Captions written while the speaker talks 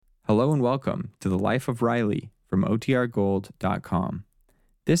Hello and welcome to The Life of Riley from OTRGold.com.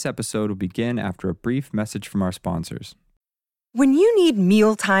 This episode will begin after a brief message from our sponsors. When you need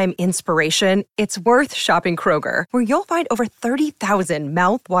mealtime inspiration, it's worth shopping Kroger, where you'll find over 30,000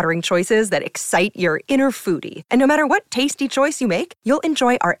 mouth-watering choices that excite your inner foodie. And no matter what tasty choice you make, you'll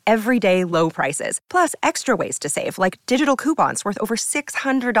enjoy our everyday low prices, plus extra ways to save, like digital coupons worth over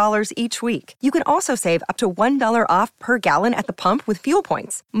 $600 each week. You can also save up to $1 off per gallon at the pump with fuel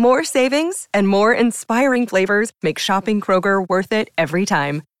points. More savings and more inspiring flavors make shopping Kroger worth it every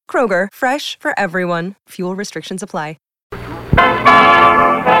time. Kroger, fresh for everyone. Fuel restrictions apply.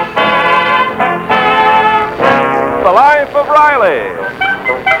 The Life of Riley.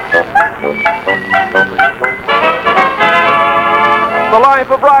 The Life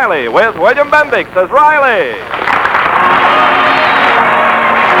of Riley with William Bendix as Riley.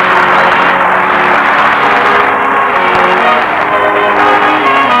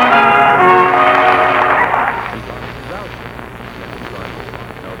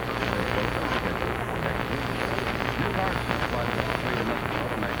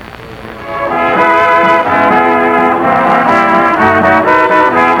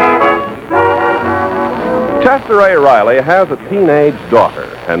 Chester A. Riley has a teenage daughter,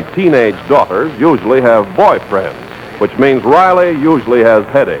 and teenage daughters usually have boyfriends, which means Riley usually has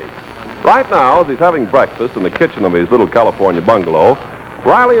headaches. Right now, as he's having breakfast in the kitchen of his little California bungalow,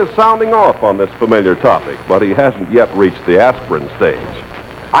 Riley is sounding off on this familiar topic, but he hasn't yet reached the aspirin stage.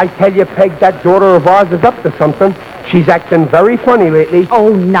 I tell you, Peg, that daughter of ours is up to something. She's acting very funny lately.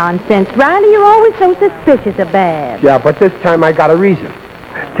 Oh, nonsense, Riley. You're always so suspicious of Babs. Yeah, but this time I got a reason.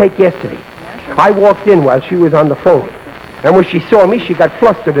 Take yesterday. I walked in while she was on the phone. And when she saw me, she got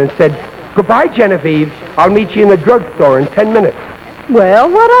flustered and said, "Goodbye, Genevieve. I'll meet you in the drugstore in 10 minutes. Well,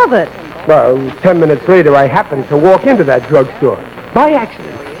 what of it? Well, 10 minutes later, I happened to walk into that drugstore by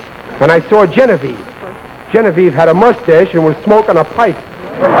accident. And I saw Genevieve. Genevieve had a mustache and was smoking a pipe.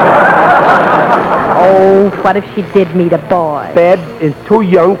 Oh, what if she did meet a boy? Babs is too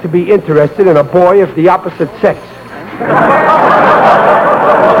young to be interested in a boy of the opposite sex.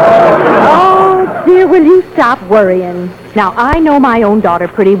 Oh, dear, will you stop worrying? Now, I know my own daughter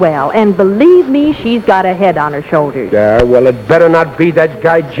pretty well, and believe me, she's got a head on her shoulders. Yeah, well, it better not be that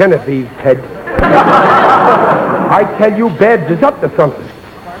guy Genevieve's head. I tell you, Babs is up to something.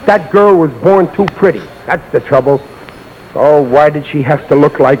 That girl was born too pretty. That's the trouble. Oh, why did she have to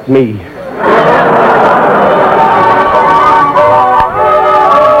look like me?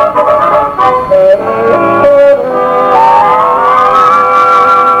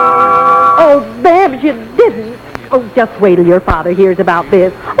 Oh, just wait till your father hears about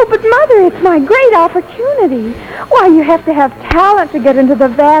this. Oh, but Mother, it's my great opportunity. Why, you have to have talent to get into the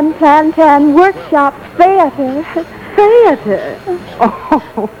Van Plantan Workshop Theater. Theater?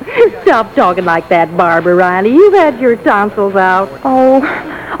 Oh, stop talking like that, Barbara Riley. You've had your tonsils out. Oh,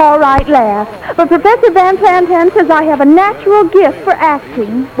 all right, laugh. But Professor Van Plantan says I have a natural gift for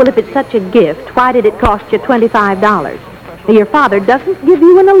acting. Well, if it's such a gift, why did it cost you $25? Your father doesn't give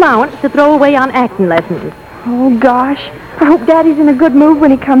you an allowance to throw away on acting lessons. Oh, gosh. I hope Daddy's in a good mood when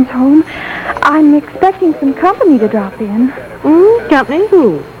he comes home. I'm expecting some company to drop in. Company?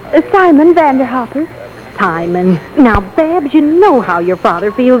 Who? Simon Vanderhopper. Simon. Now, Babs, you know how your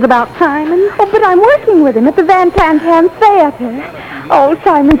father feels about Simon. Oh, but I'm working with him at the Van Plantan Theater. Oh,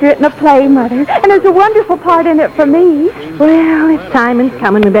 Simon's written a play, Mother, and there's a wonderful part in it for me. Well, if Simon's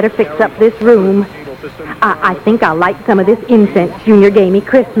coming, we better fix up this room. I think I'll light some of this incense Junior gave me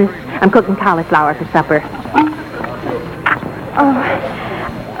Christmas. I'm cooking cauliflower for supper.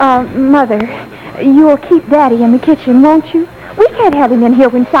 Mother, you'll keep Daddy in the kitchen, won't you? We can't have him in here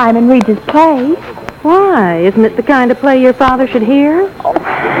when Simon reads his play. Why? Isn't it the kind of play your father should hear?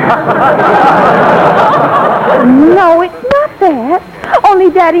 No, it's not that.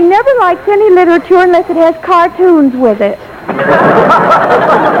 Only Daddy never likes any literature unless it has cartoons with it.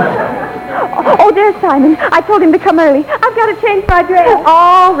 Oh, there's Simon. I told him to come early. I've got to change my dress.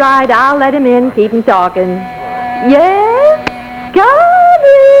 All right, I'll let him in. Keep him talking. Yes?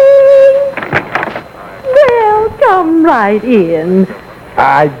 Coming! Well, come right in.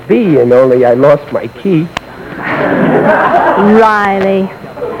 I'd be in, only I lost my key. Riley,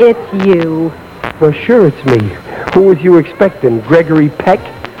 it's you. For sure it's me. Who was you expecting? Gregory Peck?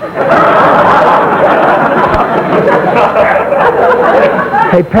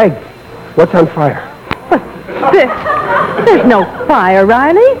 Hey, Peg. What's on fire? There's no fire,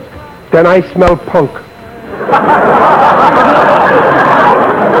 Riley. Then I smell punk.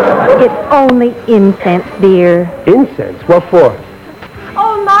 It's only incense, dear. Incense? What for?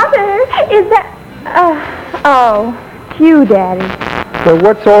 Oh, Mother, is that... Oh, it's you, Daddy. So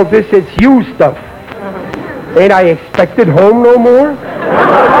what's all this it's you stuff? Ain't I expected home no more?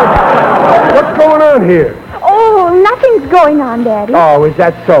 What's going on here? Oh, nothing's going on, Daddy. Oh, is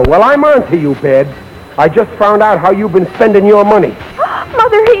that so? Well, I'm on to you, Babs. I just found out how you've been spending your money.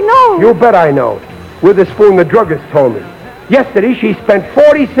 Mother, he knows. You bet I know. Witherspoon, the druggist, told me. Yesterday, she spent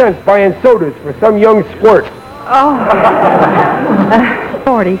 40 cents buying sodas for some young squirt.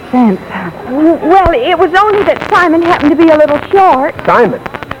 40 cents. Well, it was only that Simon happened to be a little short. Simon?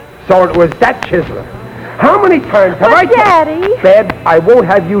 So it was that chiseler. How many times have I... Daddy... Babs, I won't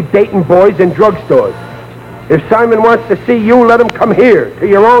have you dating boys in drugstores. If Simon wants to see you, let him come here, to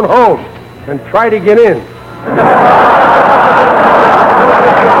your own home, and try to get in.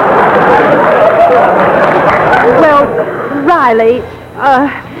 Well, Riley,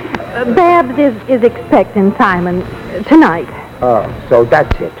 Babs is expecting Simon tonight. Oh, so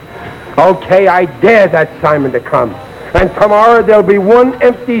that's it. Okay, I dare that Simon to come. And tomorrow there'll be one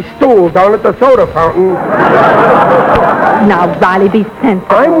empty stool down at the soda fountain. Now, Riley, be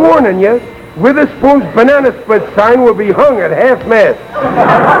sensible. I'm warning you. Witherspoon's banana split sign will be hung at half-mast.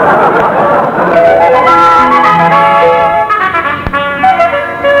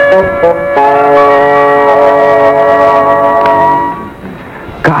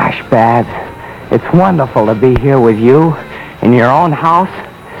 Gosh, Babs, it's wonderful to be here with you in your own house,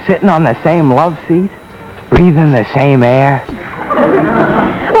 sitting on the same love seat, breathing the same air.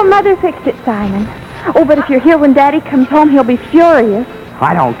 Well, Mother fixed it, Simon. Oh, but if you're here when Daddy comes home, he'll be furious.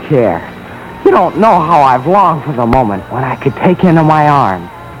 I don't care. You don't know how I've longed for the moment when I could take you into my arms,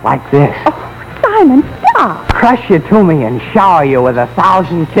 like this. Oh, Simon, stop. Crush you to me and shower you with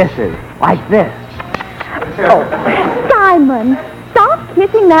 1,000 kisses, like this. Oh, Simon, stop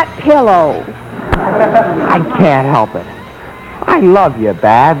kissing that pillow. I can't help it. I love you,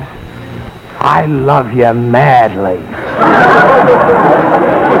 Babs. I love you madly.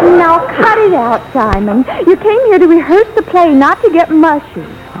 Now cut it out, Simon. You came here to rehearse the play, not to get mushy.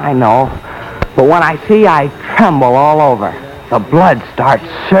 I know, but when I see I tremble all over. The blood starts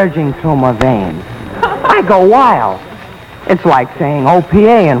surging through my veins. I go wild. It's like saying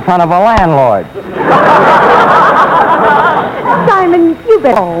OPA in front of a landlord. Simon, you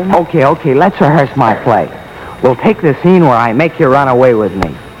better... Oh. Okay, let's rehearse my play. We'll take the scene where I make you run away with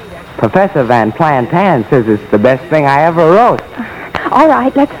me. Professor Van Plantan says it's the best thing I ever wrote. All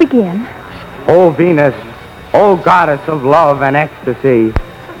right, let's begin. Oh, Venus, oh, goddess of love and ecstasy,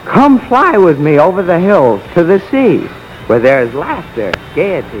 come fly with me over the hills to the sea, where there is laughter,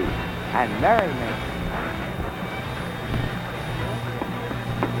 gaiety, and merriment.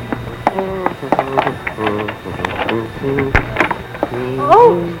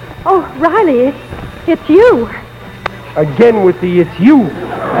 Oh, Riley, it's you. Again with the it's you.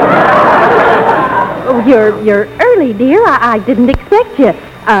 Oh, you're early, dear. I didn't expect you.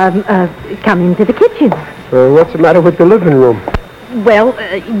 Come into the kitchen. What's the matter with the living room? Well,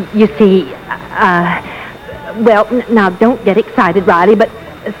 you see, now don't get excited, Riley, but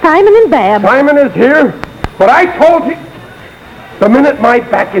Simon and Babs... Simon is here, but I told you... The minute my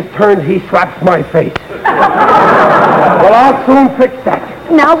back is turned, he slaps my face. Well, I'll soon fix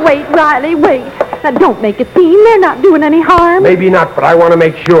that. Now, wait, Riley, wait. Now, don't make a scene. They're not doing any harm. Maybe not, but I want to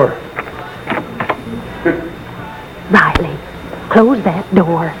make sure. Riley, close that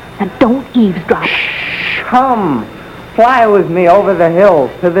door and don't eavesdrop. Shh, come, fly with me over the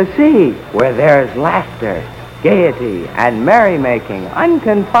hills to the sea, where there is laughter, gaiety, and merrymaking,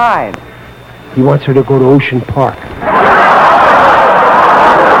 unconfined. He wants her to go to Ocean Park.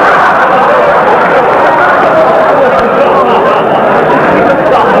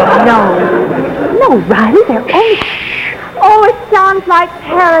 No, Riley, they're only... Oh, it sounds like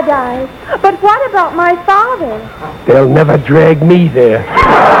paradise. But what about my father? They'll never drag me there.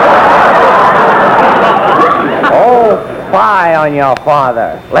 Oh, fie on your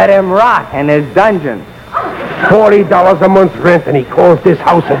father. Let him rot in his dungeon. $40 a month rent, and he calls this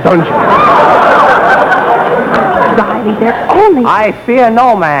house a dungeon. Riley, they're only... I fear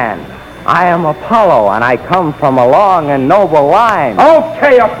no man. I am Apollo, and I come from a long and noble line.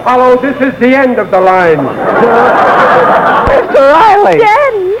 Okay, Apollo, this is the end of the line. Mr. Riley!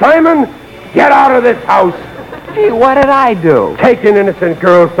 Daddy! Simon, get out of this house. Gee, what did I do? Taking innocent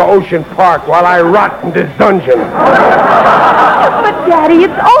girls to Ocean Park while I rot in this dungeon. But, Daddy,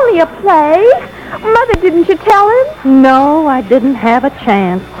 it's only a play. Mother, didn't you tell him? No, I didn't have a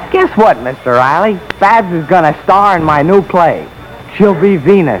chance. Guess what, Mr. Riley? Babs is going to star in my new play. She'll be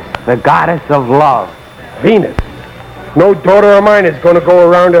Venus, the goddess of love. Venus? No daughter of mine is going to go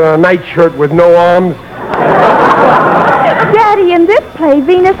around in a nightshirt with no arms. Daddy, in this play,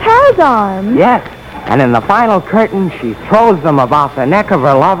 Venus has arms. Yes, And in the final curtain, she throws them about the neck of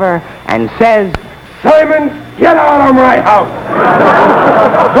her lover and says, Simon, get out of my house.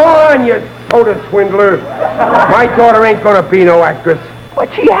 Go on, you soda swindler. My daughter ain't gonna be no actress.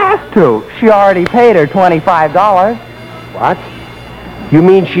 but she has to. She already paid her $25. What? You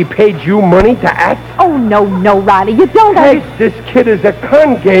mean she paid you money to act? Oh, no, Riley, you don't Hey, this kid is a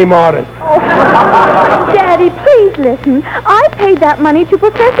con game artist. Daddy, please listen. I paid that money to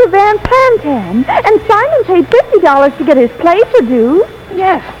Professor Van Plantan, and Simon paid $50 to get his play produced.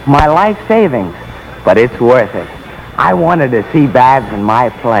 Yes, my life savings. But it's worth it. I wanted to see Babs in my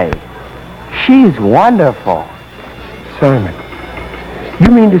play. She's wonderful. Simon, you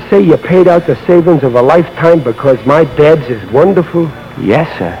mean to say you paid out the savings of a lifetime because my Babs is wonderful? Yes,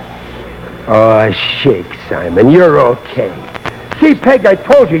 sir. Oh, shake, Simon. You're okay. See, Peg, I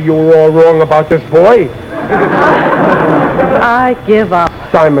told you were all wrong about this boy. I give up.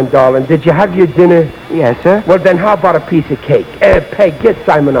 Simon, darling, did you have your dinner? Yes, sir. Well, then how about a piece of cake? Peg, get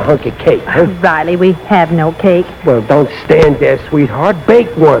Simon a hunk of cake. Huh? Riley, we have no cake. Well, don't stand there, sweetheart.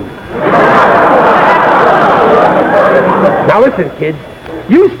 Bake one. Now, listen, kids.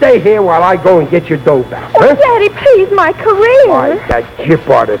 You stay here while I go and get your dough back. Oh, Huh? Daddy, please, my career. Why, that chip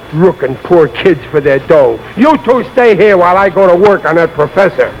artist rooking poor kids for their dough. You two stay here while I go to work on that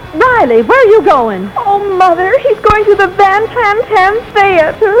professor. Riley, where are you going? Oh, Mother, he's going to the Van Plantan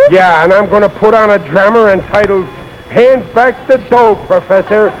Theater. Yeah, and I'm going to put on a drama entitled Hand Back the Dough,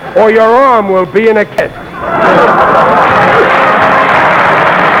 Professor, or your arm will be in a kiss.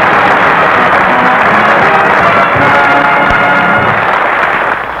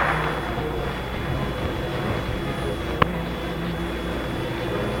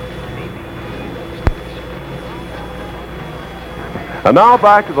 And now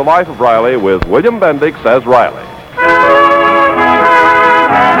back to the Life of Riley with William Bendix as Riley.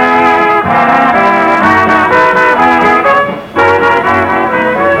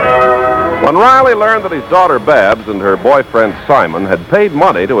 When Riley learned that his daughter Babs and her boyfriend Simon had paid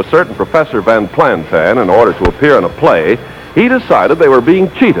money to a certain Professor Van Plantan in order to appear in a play, he decided they were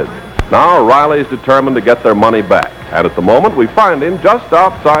being cheated. Now Riley's determined to get their money back. And at the moment, we find him just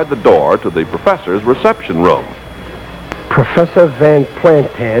outside the door to the professor's reception room. Professor Van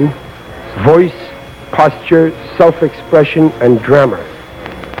Plantan, voice, posture, self-expression, and drama.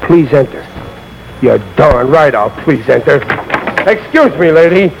 Please enter. You're darn right I'll please enter. Excuse me,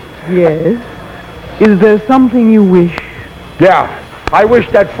 lady. Yes? Is there something you wish? Yeah, I wish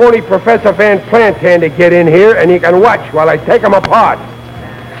that phony Professor Van Plantan to get in here and you can watch while I take him apart.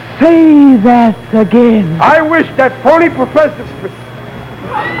 Say that again. I wish that phony professor...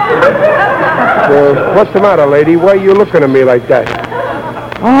 what's the matter, lady? Why are you looking at me like that?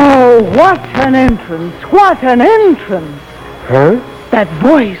 Oh, what an entrance. What an entrance. Huh? That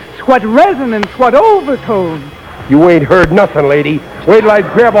voice. What resonance. What overtone. You ain't heard nothing, lady. Wait till I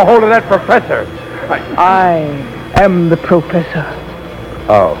grab a hold of that professor. I am the professor.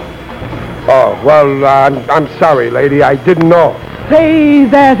 Oh, well, I'm sorry, lady. I didn't know. Say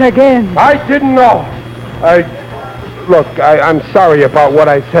that again. I didn't know. Look, I'm sorry about what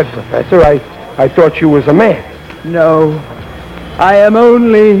I said, Professor. I thought you was a man. No, I am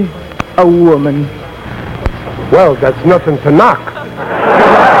only a woman. Well, that's nothing to knock.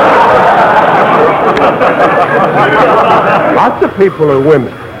 Lots of people are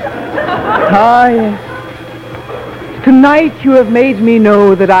women. Yes. Tonight you have made me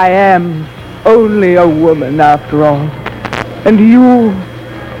know that I am only a woman after all. And you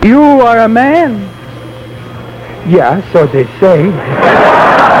are a man. Yeah, so they say.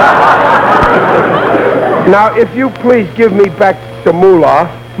 Now, if you please give me back the moolah.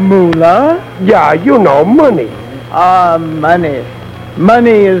 Moolah? Yeah, you know, money. Money.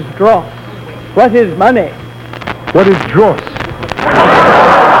 Money is dross. What is money? What is dross?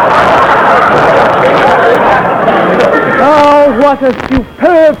 Oh, what a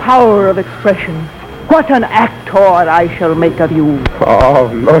superb power of expression. What an actor I shall make of you. Oh,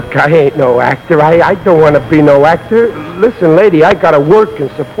 look, I ain't no actor. I don't want to be no actor. Listen, lady, I got to work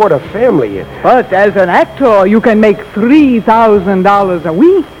and support a family. But as an actor, you can make $3,000 a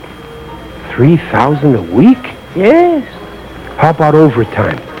week. 3,000 a week? Yes. How about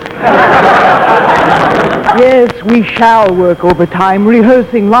overtime? Yes, we shall work overtime,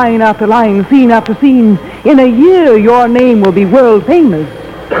 rehearsing line after line, scene after scene. In a year, your name will be world famous.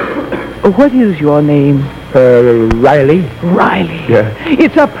 What is your name? Riley. Riley. Yeah.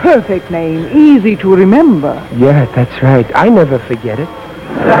 It's a perfect name, easy to remember. Yeah, that's right. I never forget it.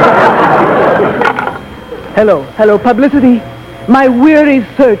 Hello, publicity. My weary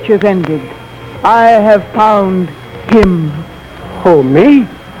search is ended. I have found him. Oh, me?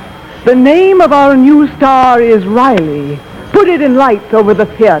 The name of our new star is Riley. Put it in lights over the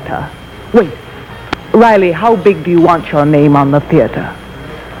theater. Wait. Riley, how big do you want your name on the theater?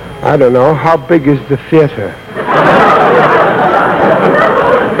 I don't know. How big is the theater?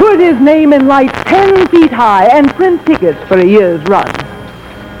 Put his name in lights 10 feet high and print tickets for a year's run.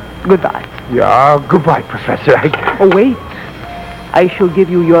 Goodbye. Yeah, goodbye, Professor. Oh, wait. I shall give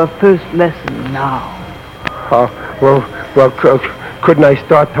you your first lesson now. Couldn't I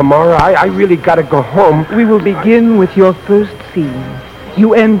start tomorrow? I really got to go home. We will begin with your first scene.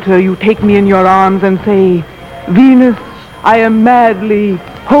 You enter, you take me in your arms and say, Venus, I am madly,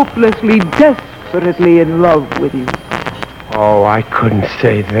 hopelessly, desperately in love with you. Oh, I couldn't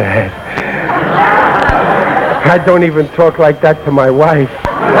say that. I don't even talk like that to my wife.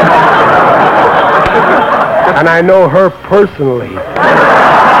 And I know her personally.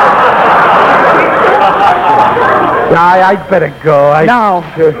 I'd better go. Now,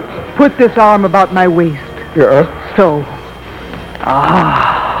 put this arm about my waist. Yeah? So.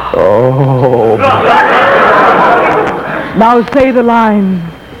 Oh. Now say the line.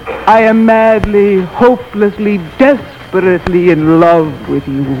 I am madly, hopelessly, desperately in love with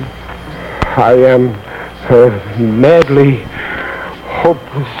you. I am madly,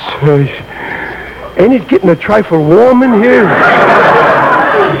 hopeless. Ain't it getting a trifle warm in here?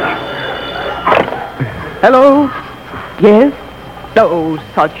 Hello? Yes? Oh,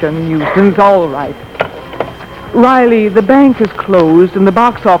 such a nuisance. All right. Riley, the bank is closed and the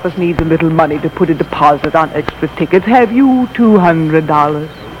box office needs a little money to put a deposit on extra tickets. Have you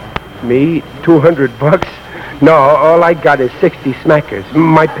 $200? Me? $200? No, all I got is 60 smackers.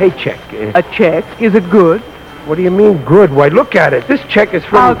 My paycheck. A check? Is it good? What do you mean good? Why, look at it. This check is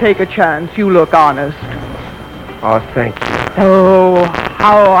from... I'll take a chance. You look honest. Oh, thank you. Oh,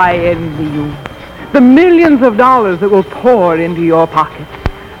 how I envy you. The millions of dollars that will pour into your pockets.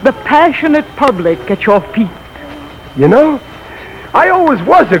 The passionate public at your feet. You know, I always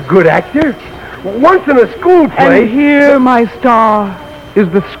was a good actor. Once in a school play... And here, my star, is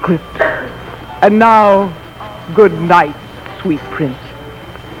the script. And now, good night, sweet prince.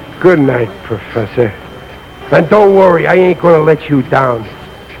 Good night, Professor. And don't worry, I ain't gonna let you down.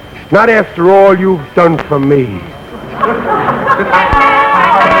 Not after all you've done for me.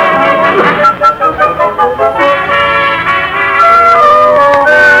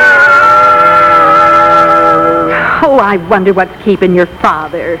 Oh, I wonder what's keeping your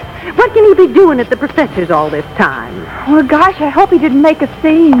father. What can he be doing at the professor's all this time? Well, gosh, I hope he didn't make a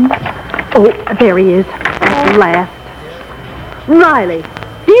scene. Oh, there he is. At last. Riley,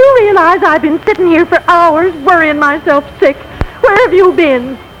 do you realize I've been sitting here for hours worrying myself sick? Where have you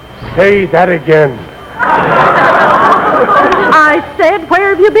been? Say that again. I said, where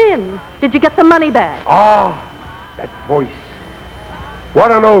have you been? Did you get the money back? Ah, that voice.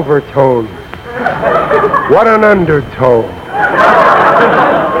 What an overtone. What an undertone.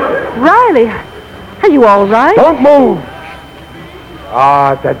 Riley, are you all right? Don't move.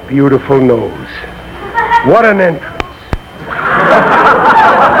 Ah, that beautiful nose. What an entrance.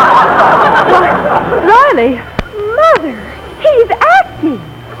 Riley! Mother, he's acting.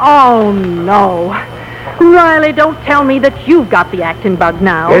 Oh, no. Riley, don't tell me that you've got the acting bug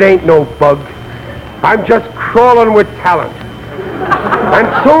now. It ain't no bug. I'm just crawling with talent. And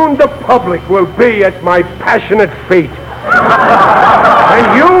soon the public will be at my passionate feet. And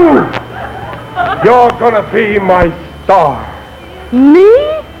you're gonna be my star. Me?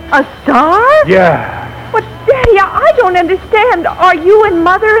 A star? Yeah. But, Daddy, I don't understand. Are you and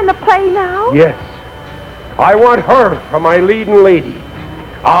Mother in the play now? Yes. I want her for my leading lady.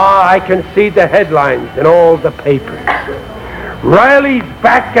 Ah, I can see the headlines in all the papers. Riley's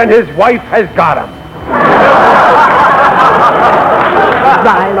back and his wife has got him.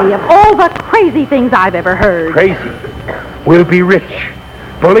 Riley, of all the crazy things I've ever heard. Crazy. We'll be rich.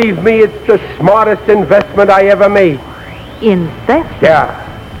 Believe me, it's the smartest investment I ever made. Investment? Yeah.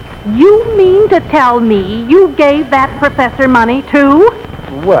 You mean to tell me you gave that professor money, too?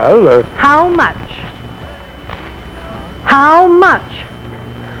 Well, How much? How much?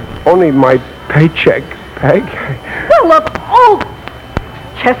 only my paycheck, Peg. Well, look,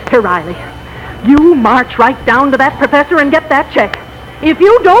 Chester Riley, you march right down to that professor and get that check. If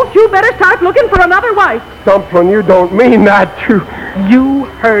you don't, you better start looking for another wife. Dumplin', you don't mean that to... You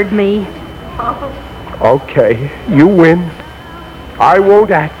heard me. Okay, you win. I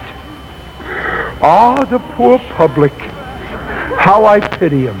won't act. Ah, the poor public. How I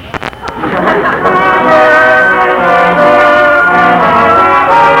pity him.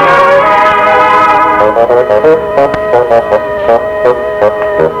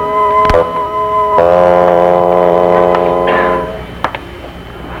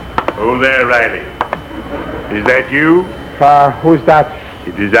 that you? Who's that?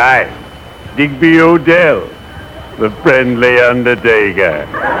 It is I, Digby Odell, the friendly undertaker.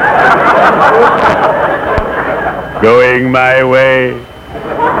 Going my way.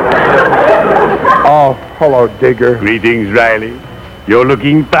 Oh, hello, Digger. Greetings, Riley. You're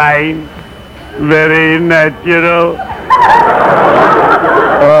looking fine. Very natural.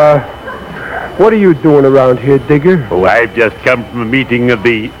 What are you doing around here, Digger? Oh, I've just come from a meeting of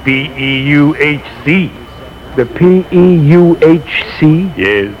the PEUHC. The PEUHC?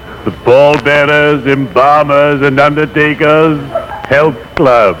 Yes, the pallbearers, embalmers, and undertakers health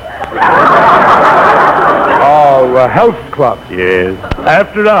club. Oh, health club. Yes.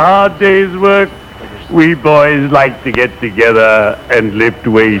 After a hard day's work, we boys like to get together and lift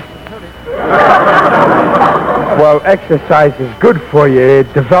weights. Well, exercise is good for you.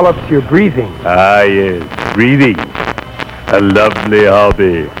 It develops your breathing. Ah, yes. Breathing. A lovely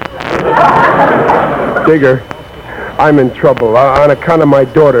hobby. Digger, I'm in trouble on account of my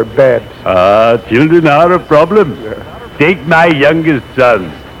daughter, Babs. Ah, children are a problem. Take my youngest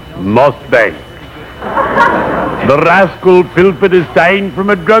son, Mossbank. The rascal pilfered a sign from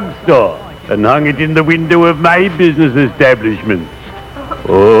a drugstore and hung it in the window of my business establishment.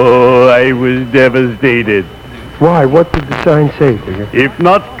 Oh, I was devastated. Why? What did the sign say, Digger? If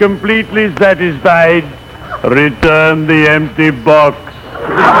not completely satisfied, return the empty box.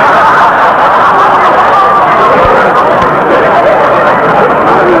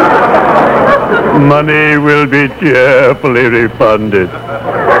 Money will be cheerfully refunded.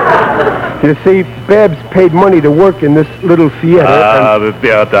 You see, Babs paid money to work in this little theater. Ah, the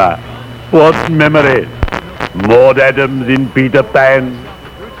theater. What memories. Maud Adams in Peter Pan,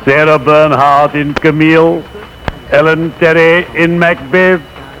 Sarah Bernhardt in Camille, Ellen Terry in Macbeth.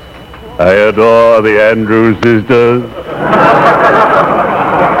 I adore the Andrews sisters.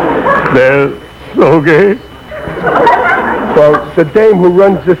 They're so gay. Well, the dame who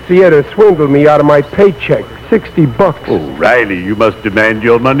runs this theater swindled me out of my paycheck, $60. Oh, Riley, you must demand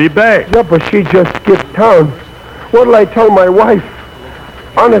your money back. Yeah, but she just skipped town. What'll I tell my wife?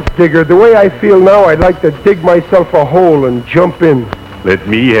 Honest, Digger, the way I feel now, I'd like to dig myself a hole and jump in. Let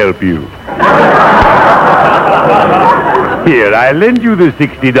me help you. Here, I lend you the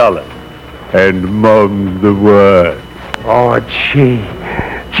 $60. And mum's the word. Oh, gee.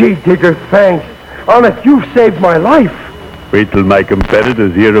 Gee, Digger, thanks. Honest, you've saved my life. Wait till my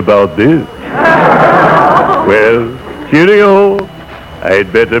competitors hear about this. Well, cheerio.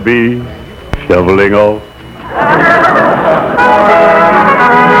 I'd better be shoveling off.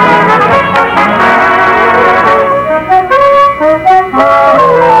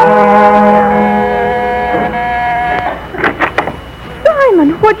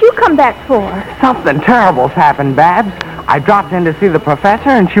 Simon, what'd you come back for? Something terrible's happened, Babs. I dropped in to see the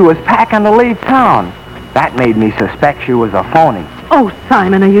professor, and she was packing to leave town. That made me suspect she was a phony. Oh,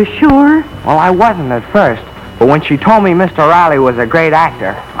 Simon, are you sure? Well, I wasn't at first, but when she told me Mr. Riley was a great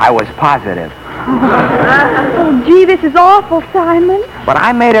actor, I was positive. Oh, gee, this is awful, Simon. But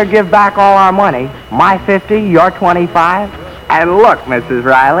I made her give back all our money. My 50, your 25. And look, Mrs.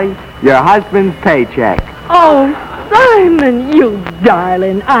 Riley, your husband's paycheck. Oh, Simon, you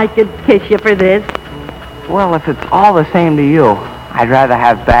darling. I could kiss you for this. Well, if it's all the same to you, I'd rather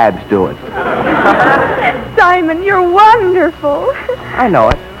have Babs do it. Simon, you're wonderful. I know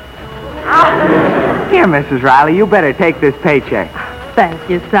it. Here, Mrs. Riley, you better take this paycheck. Thank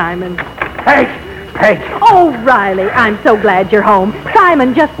you, Simon. Peg! Oh, Riley, I'm so glad you're home.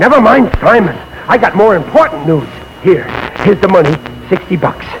 Simon, just... Never mind, Simon. I got more important news. Here's the money, $60.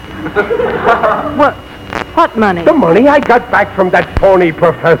 What money? The money I got back from that phony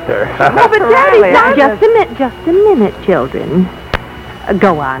professor. Oh, but Daddy, just a minute, children.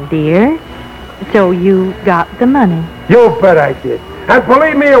 Go on, dear. So you got the money. You bet I did. And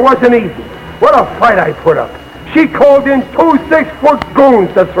believe me, it wasn't easy. What a fight I put up. She called in 2 6-foot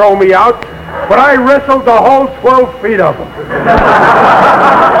goons to throw me out, but I wrestled the whole 12 feet of them.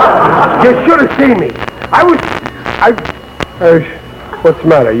 You should have seen me. What's the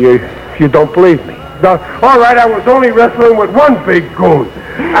matter? You don't believe me? No, all right, I was only wrestling with one big goon.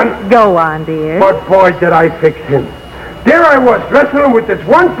 And go on, dear. But boy, did I fix him. There I was, wrestling with this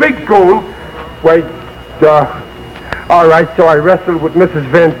one big goon. Wait, all right, so I wrestled with Mrs.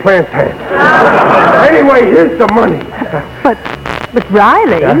 Van Plantan. Anyway, here's the money. But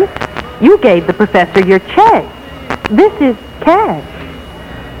Riley, you gave the professor your check. This is cash.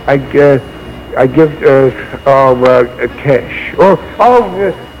 I give cash.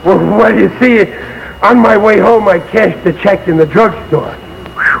 Well, you see, on my way home, I cashed the check in the drugstore.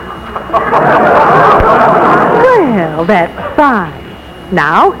 Well, that's fine.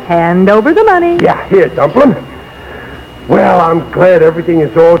 Now, hand over the money. Yeah, here, Dumplin'. Well, I'm glad everything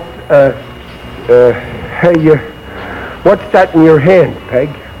is all, hey, what's that in your hand, Peg?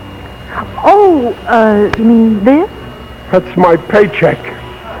 Oh, you mean this? That's my paycheck.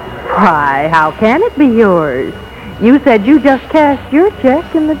 Why, how can it be yours? You said you just cashed your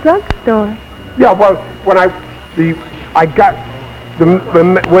check in the drugstore. Yeah, well, when I got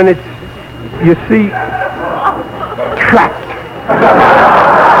when it's, you see, trapped.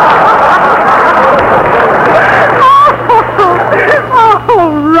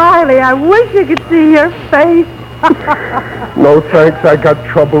 Oh, Riley, I wish you could see your face. No, thanks, I got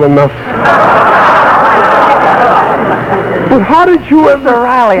trouble enough. But how did you ever... Mr.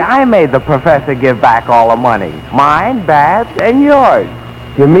 Riley, I made the professor give back all the money. Mine, Babs, and yours.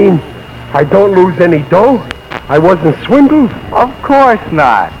 You mean I don't lose any dough? I wasn't swindled? Of course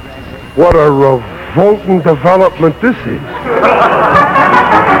not. What a revolting development this is.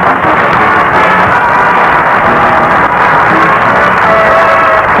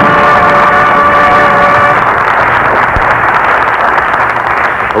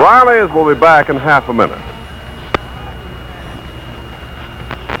 The Rileys will be back in half a minute.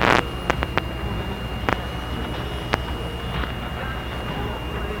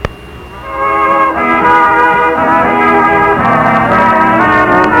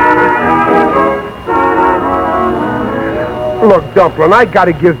 Look, Dumplin', I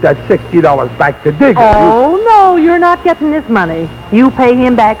gotta give that $60 back to Digger. Oh, no, you're not getting this money. You pay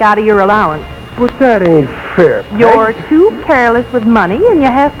him back out of your allowance. But that ain't fair, Peg. You're too careless with money, and you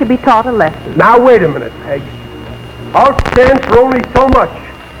have to be taught a lesson. Now, wait a minute, Peg. I'll stand for only so much.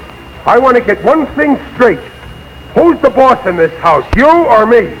 I want to get one thing straight. Who's the boss in this house, you or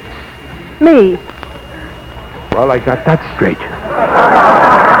me? Me. Well, I got that straight.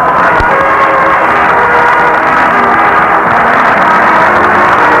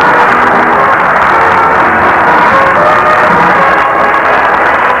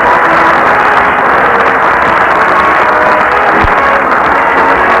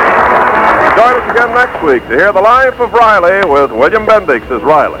 Join us again next week to hear The Life of Riley with William Bendix as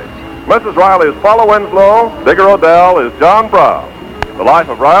Riley. Mrs. Riley is Paula Winslow. Digger Odell is John Brown. The Life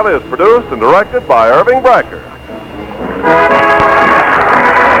of Riley is produced and directed by Irving Brecker.